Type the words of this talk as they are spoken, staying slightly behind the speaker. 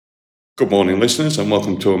Good morning, listeners, and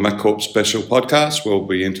welcome to a MakCorp special podcast. We'll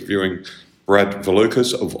be interviewing Brad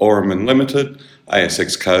Valiukas of AURUMIN Limited,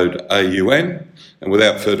 ASX code AUN. And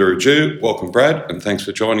without further ado, welcome, Brad, and thanks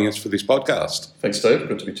for joining us for this podcast. Thanks, Steve.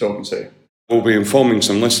 Good to be talking to you. We'll be informing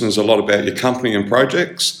some listeners a lot about your company and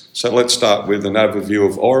projects. So let's start with an overview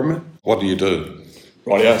of AURUMIN. What do you do?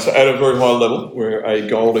 Right, yeah. So at a very high level, we're a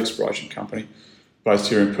gold exploration company based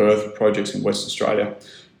here in Perth, projects in Western Australia.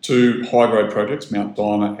 Two high-grade projects, Mount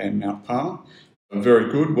Dimer and Mount Palmer. A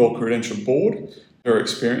very good, well-credentialed board, very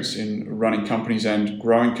experienced in running companies and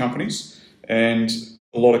growing companies, and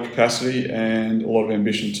a lot of capacity and a lot of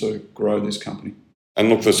ambition to grow this company. And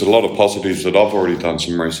look, there's a lot of positives that I've already done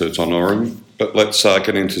some research on AURUMIN, but let's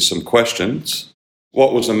get into some questions.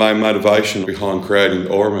 What was the main motivation behind creating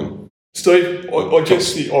AURUMIN? Steve, I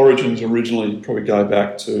guess the origins originally probably go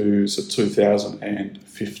back to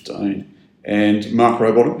 2015. And Mark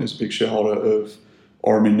Robotham is a big shareholder of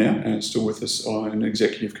AURUMIN now and is still with us on an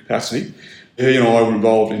executive capacity. He and I were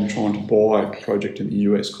involved in trying to buy a project in the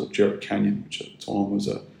US called Jerritt Canyon, which at the time was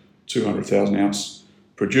a 200,000 ounce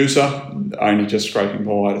producer, only just scraping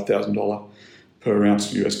by at $1,000 per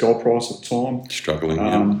ounce US gold price at the time. Struggling,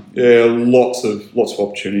 yeah. Lots of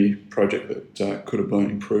opportunity. Project that could have been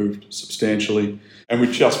improved substantially, and we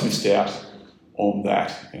just missed out on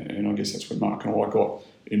that. And I guess that's when Mark and I got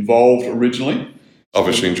involved originally.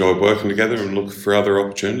 Obviously enjoyed working together and look for other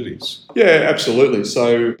opportunities. Yeah, absolutely.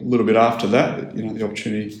 So a little bit after that, the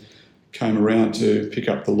opportunity came around to pick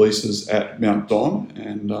up the leases at Mount Dimer,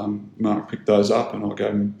 and Mark picked those up, and I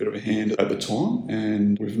gave him a bit of a hand at the time,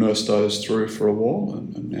 and we've nursed those through for a while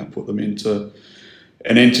and now put them into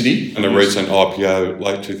an entity. And a recent IPO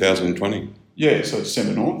late 2020. Yeah, so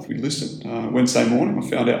December 9th we listed. Wednesday morning, I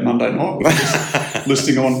found out Monday night we were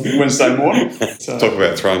listing on Wednesday morning. So, talk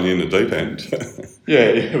about throwing you in the deep end. yeah,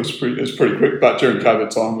 it was pretty quick, but during COVID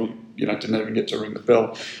time we didn't even get to ring the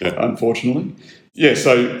bell, unfortunately. Yeah,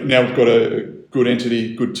 so now we've got a good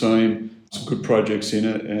entity, good team, some good projects in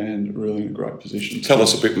it, and really in a great position. Tell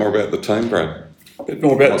us a bit more about the team, Brad. A bit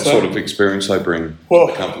more about what sort of experience they bring to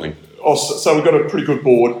the company. So we've got a pretty good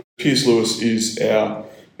board. Piers Lewis is our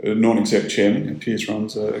non-exec chairman, and Piers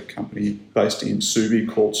runs a company based in Subi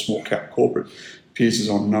called Small Cap Corporate. Piers is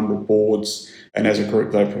on a number of boards, and as a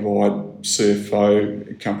group they provide CFO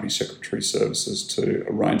and company secretary services to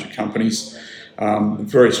a range of companies.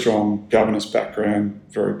 Very strong governance background,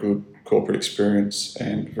 very good corporate experience,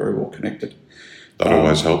 and very well connected. That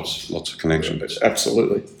always helps, lots of connections.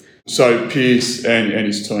 Absolutely. So Piers and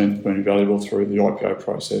his team have been invaluable through the IPO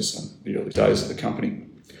process and the early days of the company.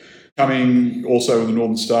 Coming also with a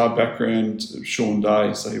Northern Star background, Sean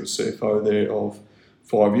Day, so he was CFO there of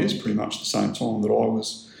 5 years, pretty much the same time that I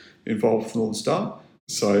was involved with Northern Star.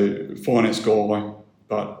 So finance guy,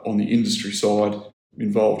 but on the industry side,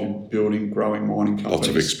 involved in building, growing mining companies. Lots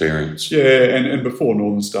of experience. Yeah, and before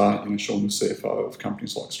Northern Star, Sean was CFO of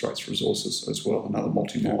companies like Straits Resources as well, another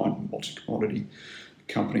multi-mine, multi-commodity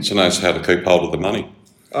company. So knows how to keep hold of the money.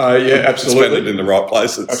 Yeah, absolutely. Spend it in the right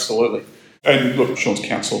places. Absolutely. And look, Sean's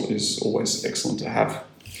counsel is always excellent to have.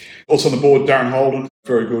 Also on the board, Darren Holden,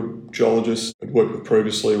 very good geologist. I'd worked with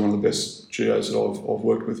previously, one of the best geos that I've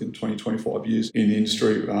worked with in 20, 25 years in the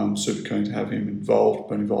industry. Super keen to have him involved,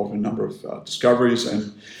 been involved in a number of discoveries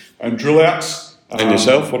and drill outs. And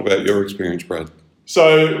yourself, what about your experience, Brad?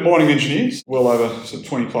 So mining engineers, well over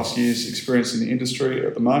 20 plus years experience in the industry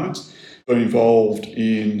at the moment. Been involved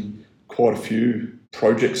in quite a few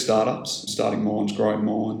project startups, starting mines,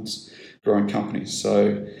 growing companies.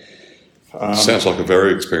 So sounds like a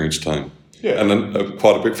very experienced team. Yeah. And then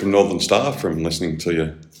quite a bit from Northern Star from listening to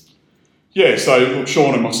you. Yeah, so look,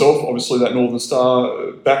 Sean and myself, obviously that Northern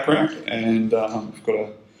Star background, and we've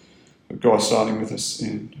got a guy starting with us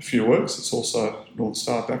in a few weeks. It's also Northern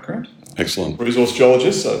Star background. Excellent. Resource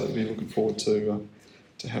geologist, so we'll be looking forward to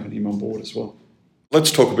having him on board as well.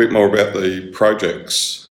 Let's talk a bit more about the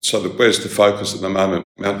projects. So where's the focus at the moment?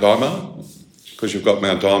 Mount Dimer? Because you've got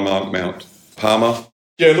Mount Dimer, Mount Palmer.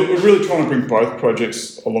 Yeah, look, we're really trying to bring both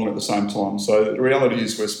projects along at the same time. So the reality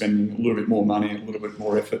is we're spending a little bit more money and a little bit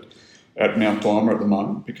more effort at Mount Dimer at the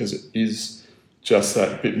moment because it is just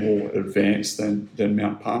that bit more advanced than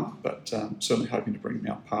Mount Palmer, but certainly hoping to bring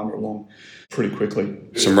Mount Palmer along pretty quickly.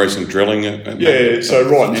 Some recent drilling so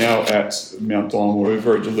right now at Mount Dimer we're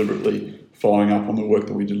very deliberately following up on the work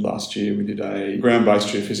that we did last year. We did a ground-based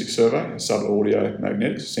geophysics survey, a sub-audio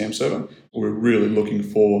magnetics, SAM survey. We're really looking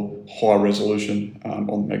for high resolution on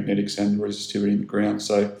the magnetics and the resistivity in the ground.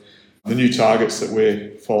 So the new targets that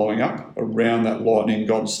we're following up around that Lightning,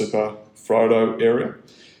 Golden Slipper, Frodo area,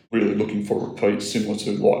 really looking for repeats similar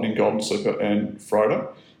to Lightning, Golden Slipper and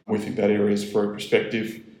Frodo. We think that area is very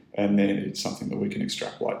prospective. and then it's something that we can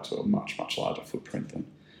extrapolate to a much, much larger footprint than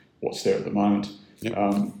what's there at the moment. Yep.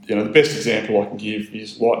 The best example I can give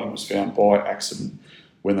is lightning was found by accident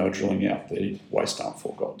when they were drilling out the waste dump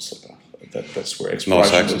for Golden Slipper. That's where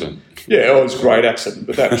exploration Nice accident. it was a great accident,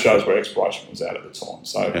 but that shows where exploration was at the time.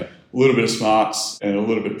 So a little bit of smarts and a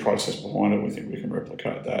little bit of process behind it. We think we can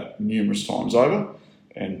replicate that numerous times over,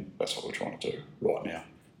 and that's what we're trying to do right now.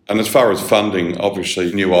 And as far as funding,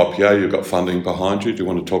 obviously, new IPO, you've got funding behind you. Do you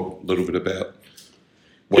want to talk a little bit about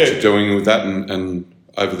what you're doing with that and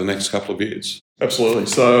over the next couple of years? Absolutely.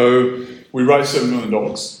 So we raised $7 million.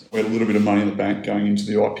 We had a little bit of money in the bank going into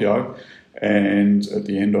the IPO, and at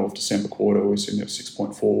the end of December quarter, we're sitting at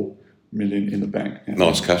 $6.4 million in the bank.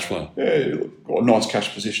 Nice cash flow. Yeah, got a nice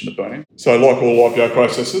cash position to be in. So like all IPO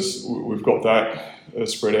processes, we've got that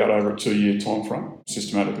spread out over a 2-year time frame,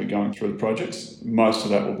 systematically going through the projects. Most of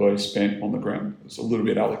that will be spent on the ground. There's a little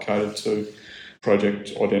bit allocated to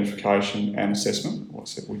project identification and assessment. Like I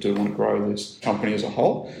said, we do want to grow this company as a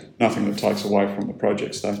whole. Nothing that takes away from the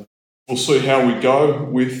projects though. We'll see how we go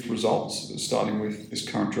with results, starting with this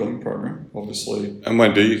current drilling program, obviously. And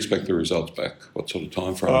when do you expect the results back? What sort of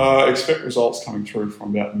time frame? Expect results coming through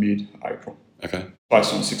from about mid-April. Okay.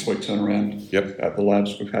 Based on a 6-week turnaround at the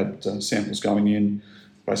labs. We've had samples going in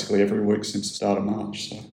basically every week since the start of March.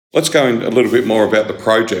 So. Let's go in a little bit more about the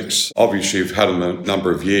projects. Obviously, you've had them a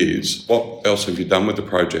number of years. What else have you done with the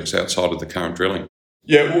projects outside of the current drilling?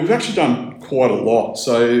 Yeah, well, we've actually done quite a lot.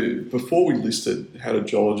 So before we listed, had a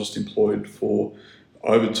geologist employed for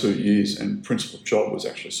over 2 years, and principal job was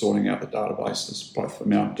actually sorting out the databases, both for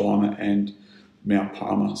Mount Diamond and Mount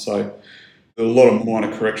Palmer. So there are a lot of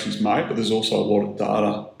minor corrections made, but there's also a lot of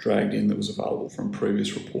data dragged in that was available from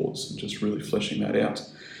previous reports and just really fleshing that out.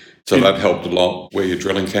 So that helped a lot where your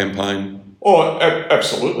drilling campaign? Oh,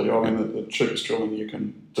 absolutely. I mean, the cheapest drilling you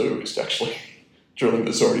can do is actually drilling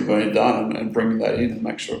that's already been done and bringing that in and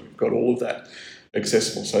make sure we've got all of that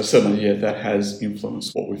accessible. So certainly, that has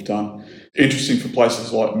influenced what we've done. Interesting for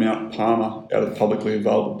places like Mount Palmer, out of the publicly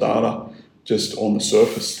available data, just on the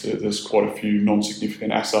surface, there's quite a few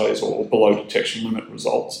non-significant assays or below detection limit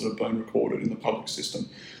results that have been recorded in the public system.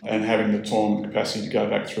 And having the time and capacity to go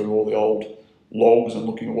back through all the old logs and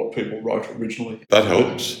looking at what people wrote originally. That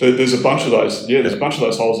helps. There's a bunch of those. Yeah, there's a bunch of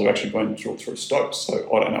those holes that have actually been drilled through stopes. So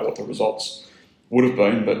I don't know what the results would have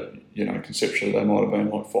been, but conceptually they might have been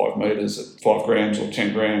like 5 metres at 5 grams or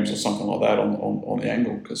 10 grams or something like that on the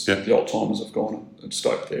angle, because the old timers have gone and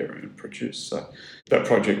stoped there and produced. So that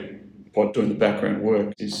project, by doing the background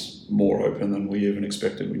work, is more open than we even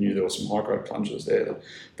expected. We knew there were some high grade plungers there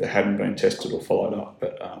that hadn't been tested or followed up,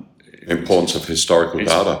 but importance of historical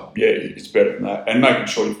data. Yeah, it's better than that, and making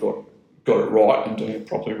sure you've got it right and doing it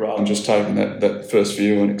properly rather than just taking that first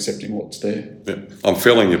view and accepting what's there. Yeah. I'm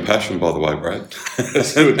feeling your passion, by the way, Brad.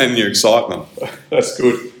 That's good. And your excitement. That's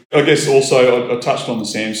good. I guess also I touched on the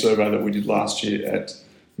SAM survey that we did last year at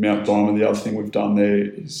Mount Diamond. The other thing we've done there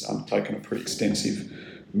is undertaken a pretty extensive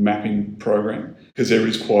mapping program, because there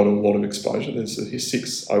is quite a lot of exposure. There's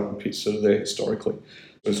 6 open pits that are there historically,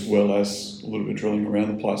 as well as a little bit of drilling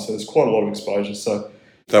around the place. So there's quite a lot of exposure. So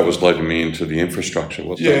that was leading me into the infrastructure.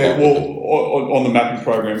 What's that like? Well, on the mapping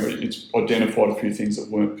program, it's identified a few things that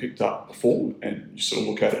weren't picked up before, and you sort of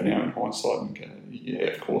look at it now in hindsight and go, yeah,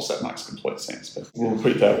 of course, that makes complete sense. But we'll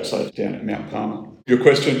repeat that also down at Mount Palmer. Your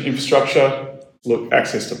question, infrastructure, look,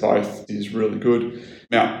 access to both is really good.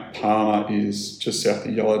 Mount Palmer is just south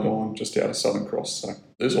of Yellowdine, just out of Southern Cross, so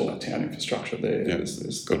there's all that town infrastructure there. Yeah,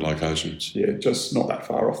 there's good locations. Yeah, just not that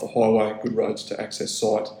far off the highway, good roads to access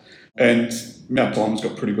site. And Mount Diamond's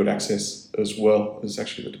got pretty good access as well. There's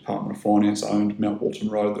actually the Department of Finance owned Mount Walton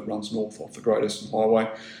Road that runs north off the Great Eastern Highway,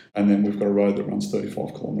 and then we've got a road that runs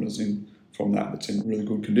 35 kilometres in from that that's in really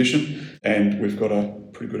good condition, and we've got a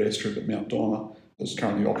pretty good airstrip at Mount Diamond that's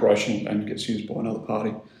currently operational and gets used by another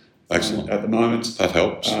party. Excellent. At the moment. That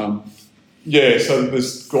helps. So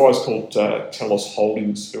there's guys called Telos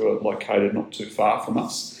Holdings who are located not too far from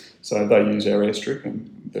us, so they use our airstrip,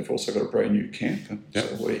 and they've also got a brand new camp, and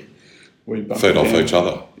so we feed off each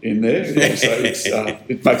other in there. Yeah, so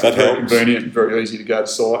it makes it very convenient and very easy to go to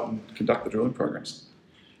site and conduct the drilling programs.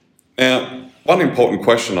 Now, one important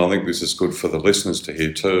question, I think this is good for the listeners to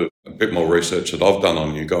hear too, a bit more research that I've done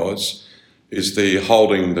on you guys, is the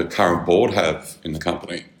holding the current board have in the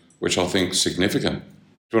company, which I think is significant.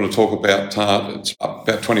 Do you want to talk about it's up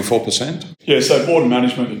about 24%? Yeah, so board and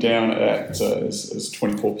management are down at as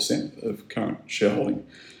 24% of current shareholding.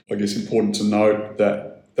 I guess important to note that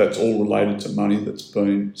that's all related to money that's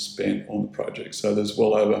been spent on the project. So there's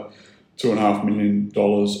well over $2.5 million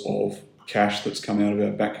of cash that's come out of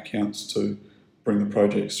our bank accounts to bring the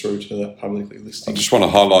projects through to that publicly listing. I just want to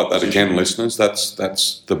highlight that again, listeners.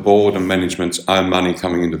 That's the board and management's own money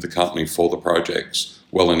coming into the company for the projects,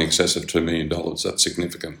 well in excess of $2 million. That's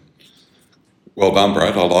significant. Well done,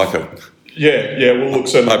 Brad. I like it. Yeah. Well, look,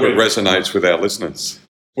 I hope it resonates with our listeners.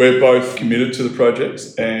 We're both committed to the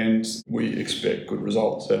projects, and we expect good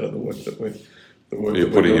results out of the work that we're. You're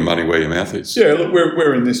putting your money where your mouth is. Yeah, look,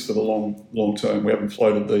 we're in this for the long term. We haven't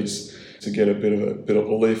floated these to get a bit of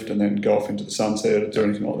a lift and then go off into the sunset or do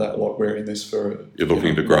anything like that. Like, we're in this for you're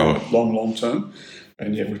looking to grow it long term,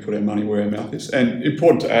 and we put our money where our mouth is. And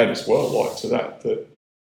important to add as well, like to that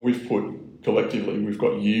we've put collectively, we've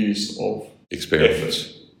got years of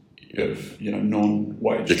experience. Of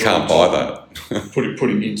non-wage. You can't buy that.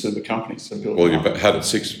 putting into the company. So you've had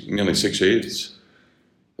it nearly 6 years.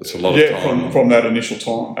 That's a lot of time. From that initial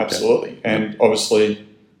time, absolutely. Yeah. And obviously,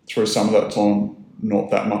 through some of that time,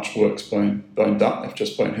 not that much work's been done. They've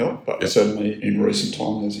just been helped. But certainly in recent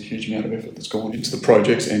time, there's a huge amount of effort that's gone into the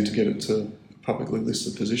projects and to get it to a publicly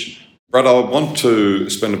listed position. Brad, I want to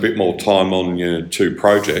spend a bit more time on your two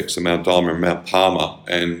projects, the Mount Diamond and Mount Palmer,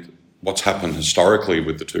 and what's happened historically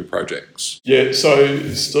with the two projects. Yeah, so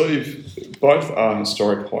Steve, both are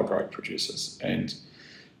historic high-grade producers, and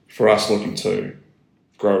for us looking to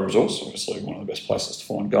grow a resource, obviously one of the best places to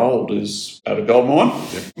find gold is at a gold mine.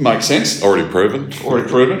 Yep. Makes sense. Already proven,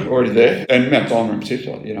 already there. And Mount Diamond in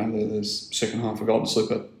particular, there's second half of Golden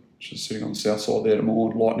Slipper, which is sitting on the south side there to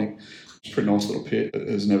mine. Lightning, it's a pretty nice little pit that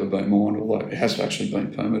has never been mined, although it has actually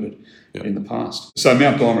been permitted in the past. So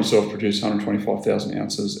Mount Diamond itself produced 125,000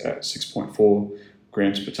 ounces at 6.4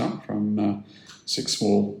 grams per tonne from 6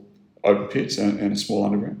 small open pits and a small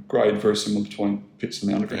underground. Grade very similar between pits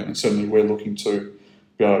and the underground. And certainly we're looking to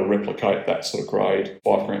be able to replicate that sort of grade,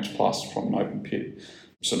 5 grams plus from an open pit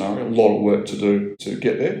scenario. A lot of work to do to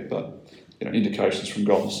get there, but indications from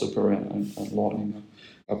Golden Slipper and Lightning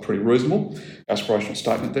are pretty reasonable. Aspirational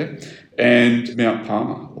statement there. And Mount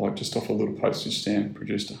Palmer, like just off a little postage stamp,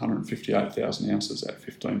 produced 158,000 ounces at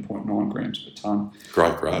 15.9 grams per tonne.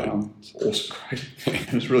 Great grade. Awesome grade.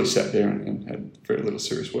 And it's really sat there and had very little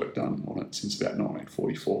serious work done on it since about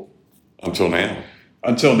 1944.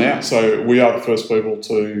 Until now. So we are the first people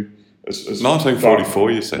to...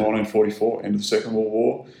 1944, you said? 1944, end of the Second World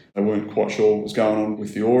War. They weren't quite sure what was going on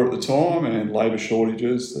with the ore at the time, and labour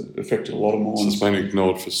shortages that affected a lot of mines. So it's been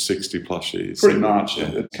ignored for 60 plus years. Pretty much. Yeah.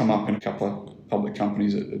 It's come up in a couple of public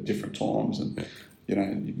companies at different times, and you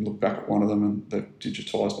can look back at one of them and they've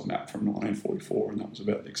digitised a map from 1944, and that was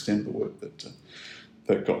about the extent of the work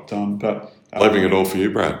that got done. But leaving it all for you,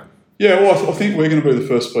 Brad. Yeah, well, I think we're going to be the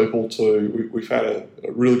first people to... We've had a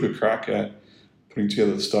really good crack at putting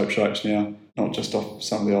together the stope shapes now, not just off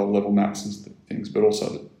some of the old level maps and things, but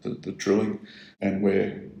also the drilling, and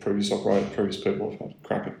where previous people have had a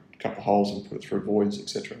crack at a couple of holes and put it through voids,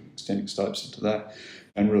 etc., extending stopes into that,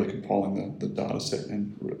 and really compiling the data set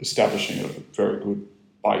and establishing a very good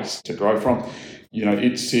base to grow from.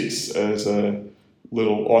 It sits as a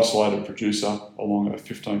little isolated producer along a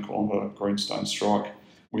 15-kilometre greenstone strike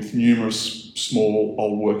with numerous small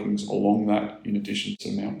old workings along that, in addition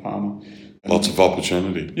to Mount Palmer. Lots of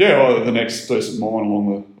opportunity. Yeah, the next decent mine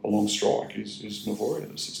along strike is Navoria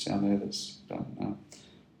that sits down there. That's done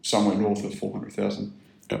somewhere north of 400,000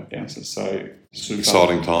 ounces. So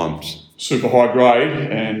exciting times. Super high grade,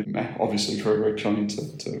 and obviously very, very keen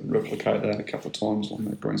to replicate that a couple of times along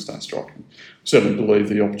that greenstone strike. And certainly believe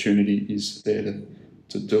the opportunity is there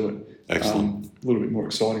to do it. Excellent. A little bit more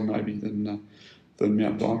exciting maybe than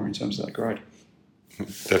Mount Diamond in terms of that grade.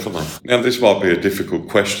 Definitely. Now, this might be a difficult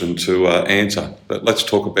question to answer, but let's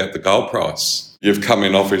talk about the gold price. You've come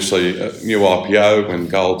in, obviously, a new IPO when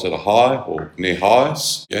gold's at a high or near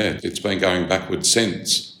highs. Yeah, it's been going backwards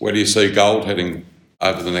since. Where do you see gold heading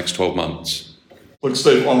over the next 12 months? Look,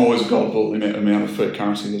 Steve, I'm always a gold bull. The amount of fiat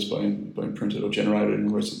currency that's been printed or generated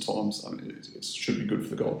in recent times, it should be good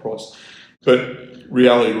for the gold price. But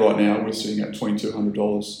reality right now, we're sitting at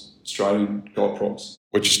 $2,200 Australian gold price.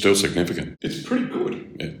 Which is still significant. It's pretty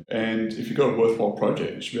good. Yeah. And if you've got a worthwhile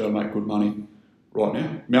project, you should be able to make good money right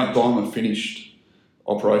now. Mount Diamond finished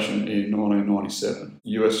operation in 1997.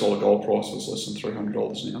 US dollar gold price was less than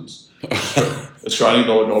 $300 an ounce. Australian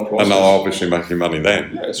dollar gold price. And they're obviously making money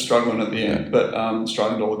then. Yeah, it's struggling at the end. But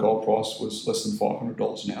Australian dollar gold price was less than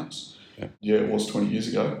 $500 an ounce. Yeah, it was 20 years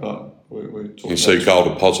ago, but we're talking. You see gold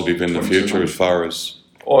a positive in the future as far as...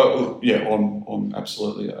 I'm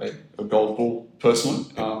absolutely a gold bull personally.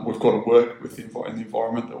 We've got to work in the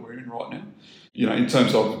environment that we're in right now. In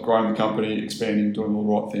terms of growing the company, expanding, doing all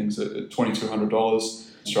the right things at $2,200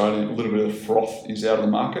 Australian, a little bit of froth is out of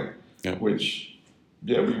the market, which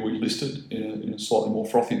we listed in a slightly more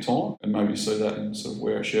frothy time, and maybe see that in sort of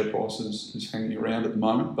where our share price is hanging around at the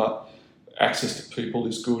moment. But access to people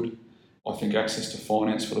is good. I think access to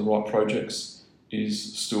finance for the right projects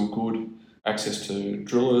is still good. Access to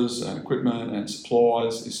drillers and equipment and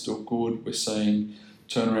supplies is still good. We're seeing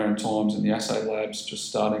turnaround times in the assay labs just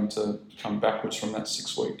starting to come backwards from that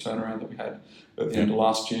 6-week turnaround that we had at the end of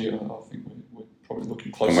last year. I think we're probably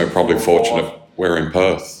looking closer. And we're probably fortunate we're in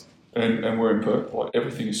Perth. And we're in Perth. Like,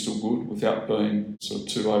 everything is still good without being sort of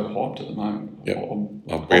too overhyped at the moment.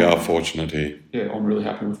 Yep. We are fortunate here. Yeah, I'm really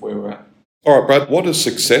happy with where we're at. All right, Brad, what does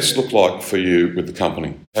success look like for you with the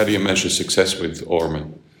company? How do you measure success with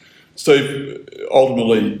AURUMIN? Steve,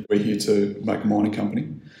 ultimately, we're here to make a mining company.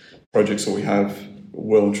 Projects that we have are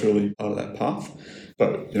well and truly part of that path.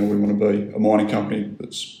 But we want to be a mining company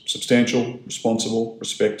that's substantial, responsible,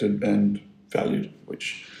 respected and valued,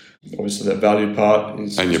 which obviously that valued part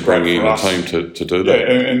is. And you're bringing in a team to do that.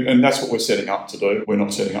 Yeah, and that's what we're setting up to do. We're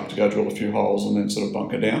not setting up to go drill a few holes and then sort of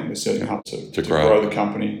bunker down. We're setting up to grow the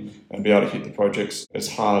company and be able to hit the projects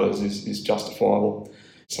as hard as is justifiable.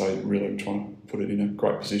 So really we're trying to put it in a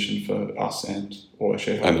great position for us and all our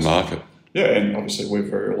shareholders. And the market. Yeah, and obviously we're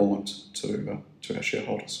very aligned to our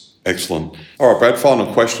shareholders. Excellent. All right, Brad,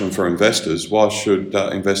 final question for investors. Why should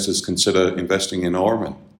investors consider investing in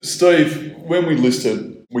AURUMIN? Steve, when we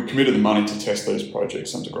listed, we committed the money to test these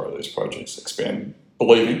projects and to grow these projects, expand,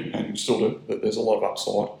 believing, and still do, that there's a lot of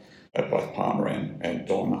upside at both Palmer and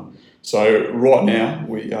Dimer. So right now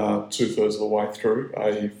we are 2/3 of the way through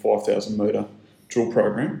a 5,000 metre drill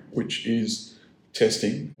program, which is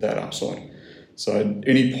testing that upside. So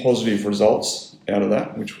any positive results out of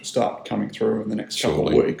that, which will start coming through in the next couple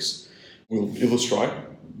of weeks, will illustrate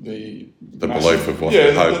the belief of what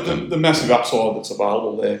we hope. The massive upside that's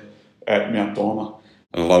available there at Mount Dimer.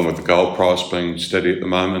 And along with the gold price being steady at the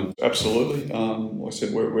moment. Absolutely. Like I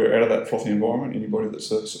said, we're out of that frothy environment. Anybody that's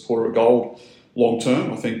a supporter of gold long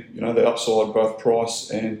term, I think, the upside, both price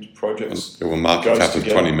and projects. It will market cap of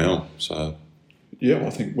 20 mil. So yeah, I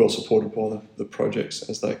think well supported by the projects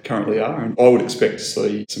as they currently are. And I would expect to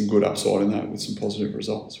see some good upside in that with some positive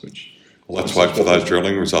results, let's wait for those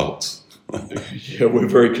drilling results. Yeah, we're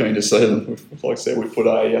very keen to see them. Like I said, we put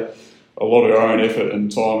a lot of our own effort and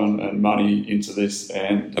time and money into this.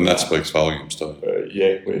 And that speaks volumes too.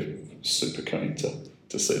 Yeah, we're super keen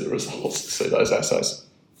to see the results, to see those assays.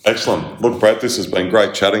 Excellent. Look, Brad, this has been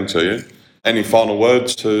great chatting to you. Any final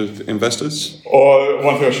words to investors?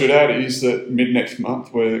 One thing I should add is that mid-next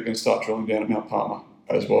month we're going to start drilling down at Mount Palmer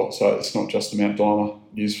as well. So it's not just the Mount Dimer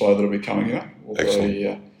news flow that will be coming out.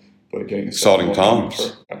 Excellent. We're getting exciting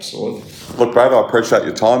times. Absolutely. Look, Brad, I appreciate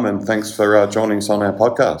your time and thanks for joining us on our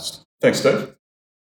podcast. Thanks, Steve.